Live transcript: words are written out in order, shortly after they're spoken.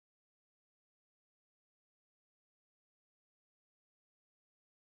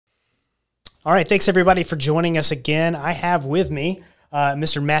All right, thanks everybody for joining us again. I have with me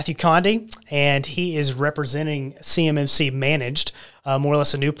Mr. Matthew Condy, and he is representing CMMC Managed, more or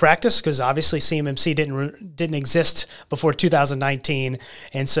less a new practice because obviously CMMC didn't exist before 2019.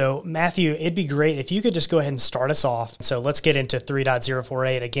 And so, Matthew, it'd be great if you could just go ahead and start us off. So let's get into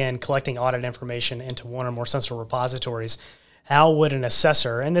 3.048, again, collecting audit information into one or more central repositories. How would an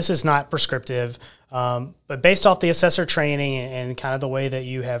assessor, and this is not prescriptive, but based off the assessor training and kind of the way that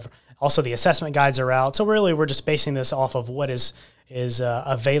you have, also the assessment guides are out. So really we're just basing this off of what is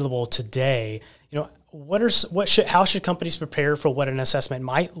available today. You know, how should companies prepare for what an assessment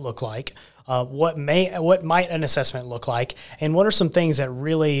might look like? What might an assessment look like? And what are some things that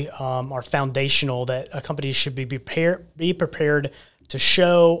really are foundational that a company should be prepared to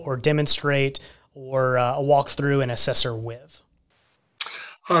show or demonstrate or walk through an assessor with?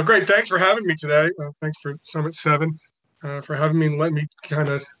 Great. Thanks for having me today. Thanks for Summit 7 for having me and letting me kind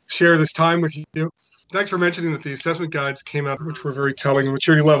of share this time with you. Thanks for mentioning that the assessment guides came out, which were very telling, in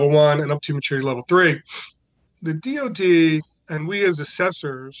maturity level 1 and up to maturity level 3. The DoD and we as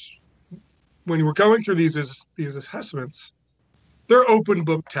assessors, when we're going through these assessments, they're open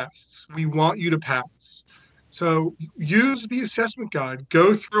book tests. We want you to pass. So use the assessment guide,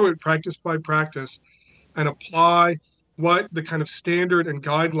 go through it practice by practice, and apply what the kind of standard and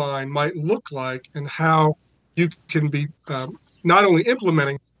guideline might look like and how you can be not only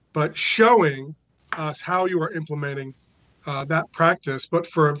implementing, but showing us how you are implementing that practice. But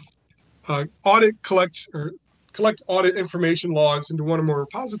for collect audit information logs into one or more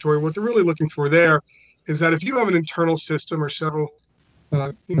repository, what they're really looking for there is that if you have an internal system or several,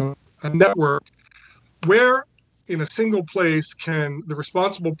 a network, where in a single place can the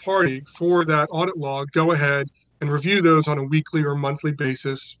responsible party for that audit log go ahead and review those on a weekly or monthly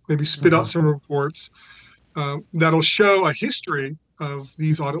basis, maybe spit out some reports that'll show a history of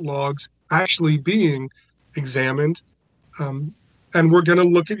these audit logs actually being examined. And we're going to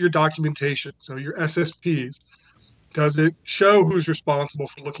look at your documentation. So your SSPs, does it show who's responsible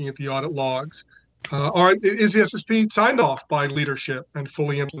for looking at the audit logs? Is the SSP signed off by leadership and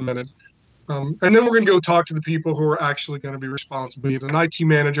fully implemented? And then we're going to go talk to the people who are actually going to be responsible, either an IT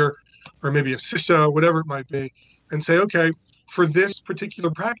manager or maybe a CISO, whatever it might be, and say, okay, for this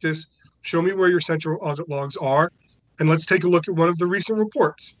particular practice, show me where your central audit logs are, and let's take a look at one of the recent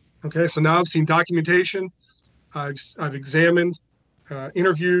reports. Okay, so now I've seen documentation, I've examined,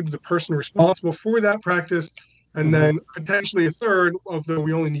 interviewed the person responsible for that practice, and then potentially a third, although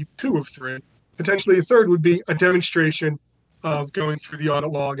we only need 2 of 3, potentially a third would be a demonstration of going through the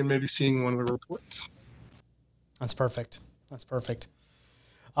audit log and maybe seeing one of the reports. That's perfect. That's perfect.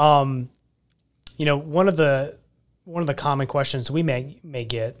 You know, one of the common questions we may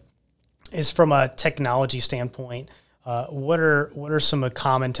get is from a technology standpoint. What are some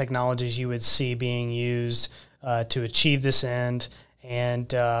common technologies you would see being used to achieve this end? And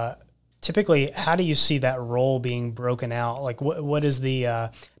typically, how do you see that role being broken out? Like, what is the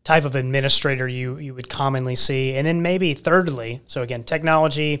type of administrator you would commonly see? And then maybe thirdly, so again,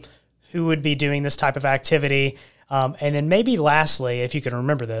 technology, who would be doing this type of activity? And then maybe lastly, if you can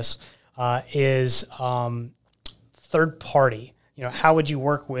remember this, is third party. You know, how would you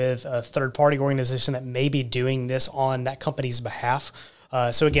work with a third-party organization that may be doing this on that company's behalf?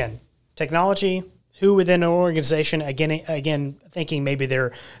 So again, technology, who within an organization, again, thinking maybe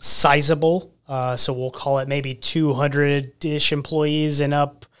they're sizable. So we'll call it maybe 200-ish employees and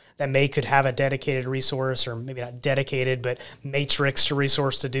up that could have a dedicated resource, or maybe not dedicated, but matrixed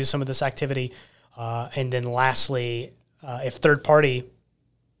resource to do some of this activity. And then lastly, if third-party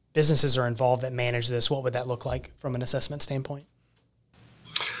businesses are involved that manage this, what would that look like from an assessment standpoint?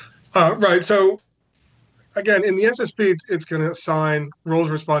 Right. So again, in the SSP, it's going to assign roles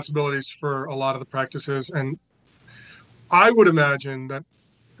and responsibilities for a lot of the practices. And I would imagine that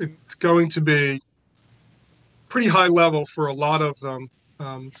it's going to be pretty high level for a lot of them,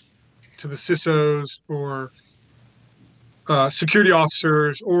 to the CISOs or security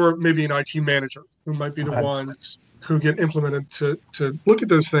officers, or maybe an IT manager who might be the ones who get implemented to look at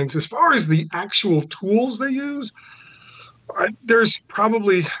those things. As far as the actual tools they use, there's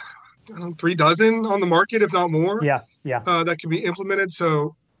probably 3 dozen on the market, if not more, that can be implemented.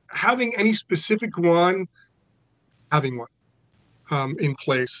 So having any specific one, having one in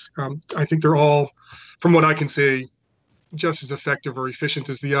place, I think they're all, from what I can see, just as effective or efficient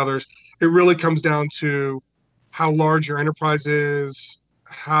as the others. It really comes down to how large your enterprise is,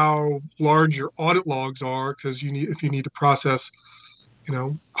 how large your audit logs are, because if you need to process,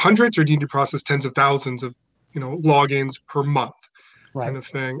 hundreds, or do you need to process tens of thousands of, logins per month, kind of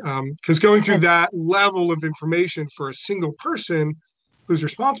thing. Because going through that level of information for a single person who's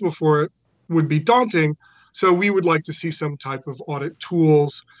responsible for it would be daunting. So we would like to see some type of audit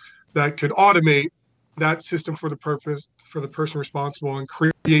tools that could automate that system for the person responsible and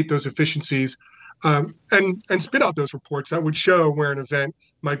create those efficiencies, and spit out those reports that would show where an event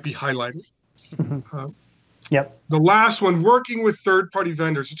might be highlighted. Yep. The last one, working with third-party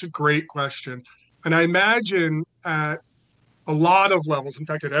vendors. It's a great question. And I imagine at a lot of levels, in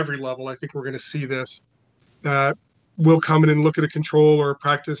fact, at every level, I think we're going to see this, that we'll come in and look at a control or a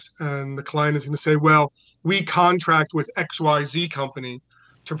practice, and the client is going to say, well, we contract with XYZ company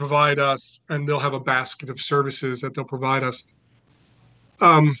to provide us, and they'll have a basket of services that they'll provide us.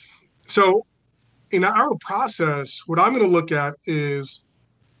 So in our process, what I'm going to look at is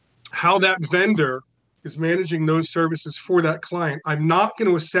how that vendor is managing those services for that client. I'm not going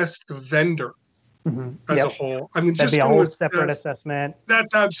to assess the vendor as a whole. I mean, that'd be a whole separate assessment.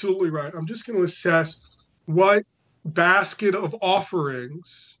 That's absolutely right. I'm just going to assess what basket of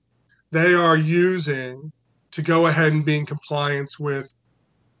offerings they are using to go ahead and be in compliance with,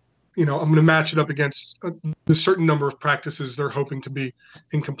 I'm going to match it up against a certain number of practices they're hoping to be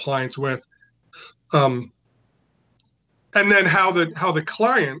in compliance with. And then how the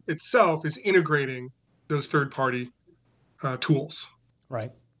client itself is integrating those third-party tools.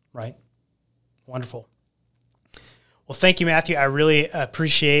 Right. Wonderful. Well, thank you, Matthew. I really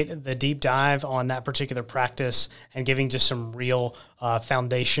appreciate the deep dive on that particular practice and giving just some real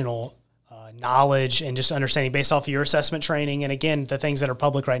foundational knowledge and just understanding based off of your assessment training. And again, the things that are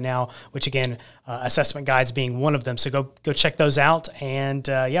public right now, which again, assessment guides being one of them. So go check those out. And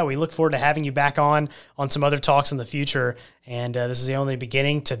we look forward to having you back on some other talks in the future. And this is the only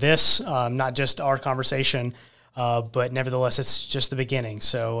beginning to this, not just our conversation, but nevertheless, it's just the beginning.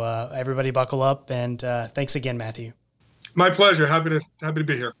 So everybody buckle up, and thanks again, Matthew. My pleasure. Happy to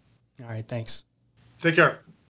be here. All right. Thanks. Take care.